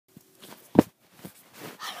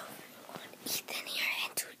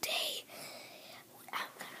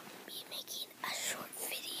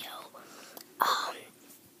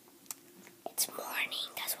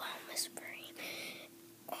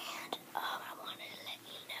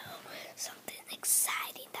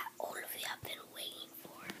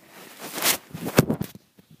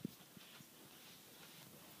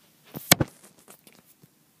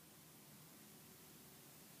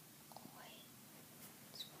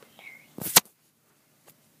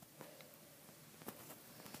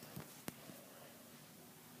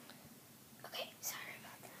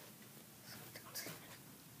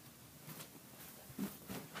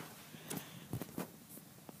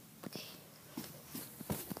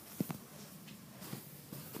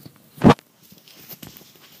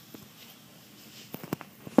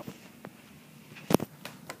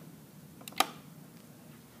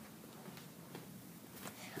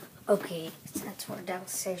Okay, since we're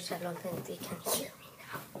downstairs, I don't think they can hear me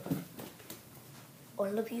now.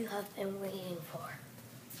 All of you have been waiting for.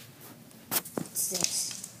 It's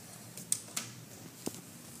this.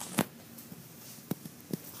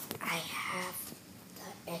 I have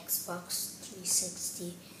the Xbox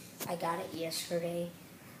 360. I got it yesterday.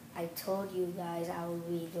 I told you guys I would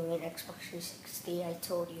be doing Xbox 360. I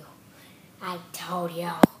told you.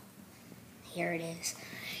 Here it is.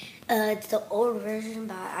 It's the old version,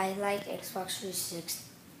 but I like Xbox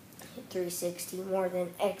 360 more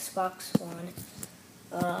than Xbox One.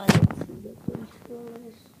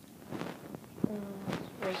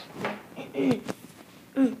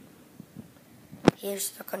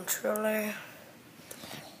 Here's the controller.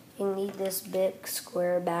 You need this big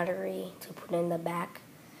square battery to put in the back.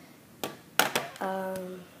 I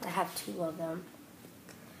have 2 of them.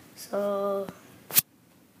 So,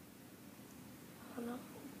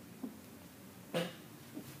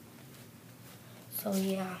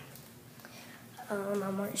 yeah, I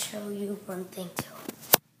want to show you one thing too.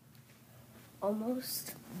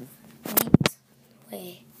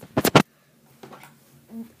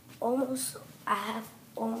 I have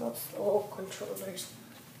almost all controllers.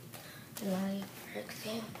 Like, for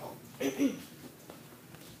example, I'm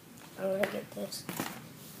gonna get this.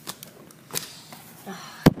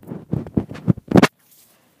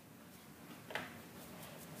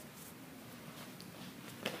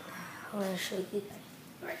 I'm gonna show you guys.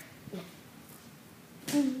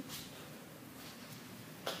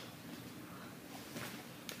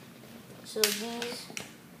 So these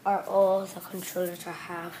are all the controllers I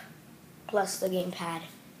have, plus the gamepad.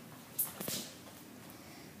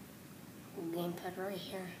 Gamepad right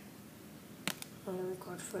here. I'm gonna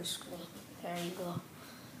record full screen. There you go.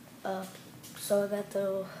 So I got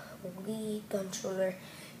the Wii controller,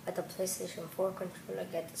 got the PlayStation 4 controller,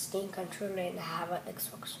 got the Steam controller, and I have an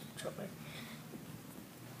Xbox controller.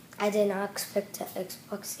 I did not expect an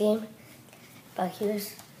Xbox game, but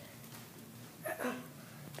here's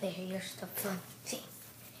the fun thing.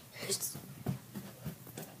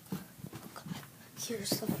 Here's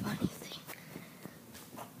the funny thing.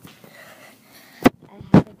 I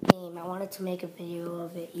have a game. I wanted to make a video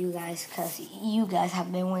of it, you guys, because you guys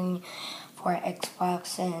have been waiting for an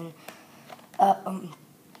Xbox and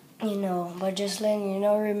but just letting you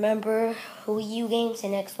know, remember Wii U games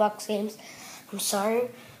and Xbox games. I'm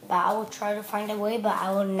sorry, but I will try to find a way, but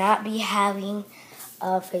I will not be having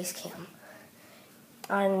a face cam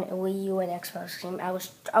on Wii U and Xbox game. I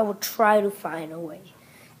will try to find a way.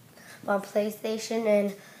 On PlayStation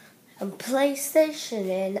and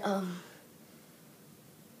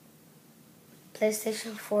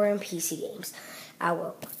PlayStation 4 and PC games, I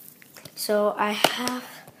will. So I have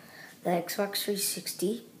the Xbox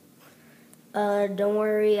 360. Don't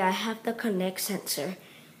worry, I have the Kinect sensor.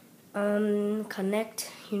 Kinect,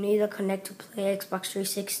 you need a Kinect to play Xbox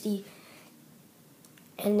 360.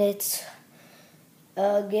 And it's,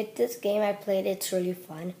 get this game, I played, it's really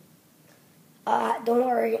fun. Don't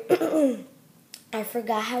worry, I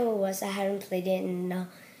forgot how it was, I haven't played it in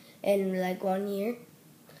like 1 year.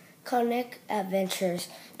 Kinect Adventures,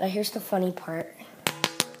 but here's the funny part.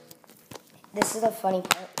 This is the funny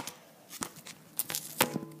part.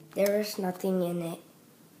 There is nothing in it.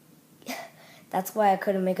 That's why I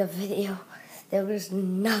couldn't make a video. There was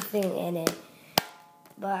nothing in it.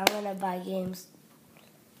 But I'm gonna buy games.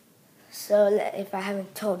 So if I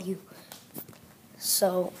haven't told you.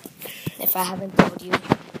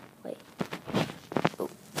 Wait. Oh.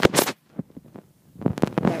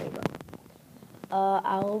 There we go.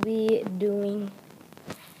 I will be doing.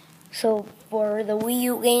 So for the Wii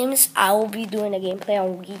U games, I will be doing a gameplay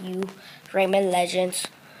on Wii U, Rayman Legends.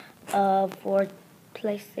 For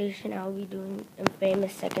PlayStation, I'll be doing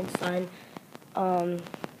Infamous Second Son.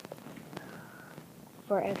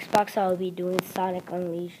 For Xbox, I'll be doing Sonic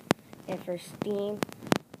Unleashed. And for Steam,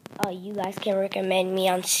 you guys can recommend me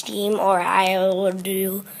on Steam, or I will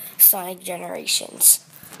do Sonic Generations.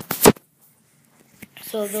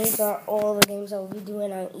 So those are all the games I'll be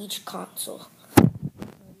doing on each console. So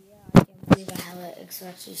yeah, I can't believe I have an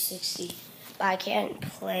Xbox 360, but I can't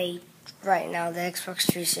play right now the Xbox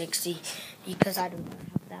 360 because I do not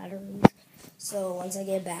have batteries. So once I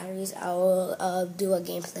get batteries, I will do a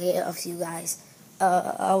gameplay of you guys.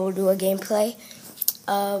 I will do a gameplay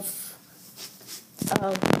of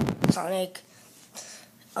Sonic,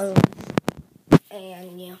 and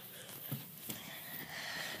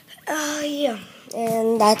yeah,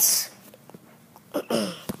 and that's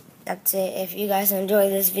it. If you guys enjoy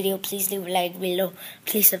this video, please leave a like below.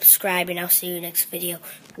 Please subscribe, and I'll see you next video.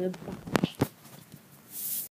 Goodbye.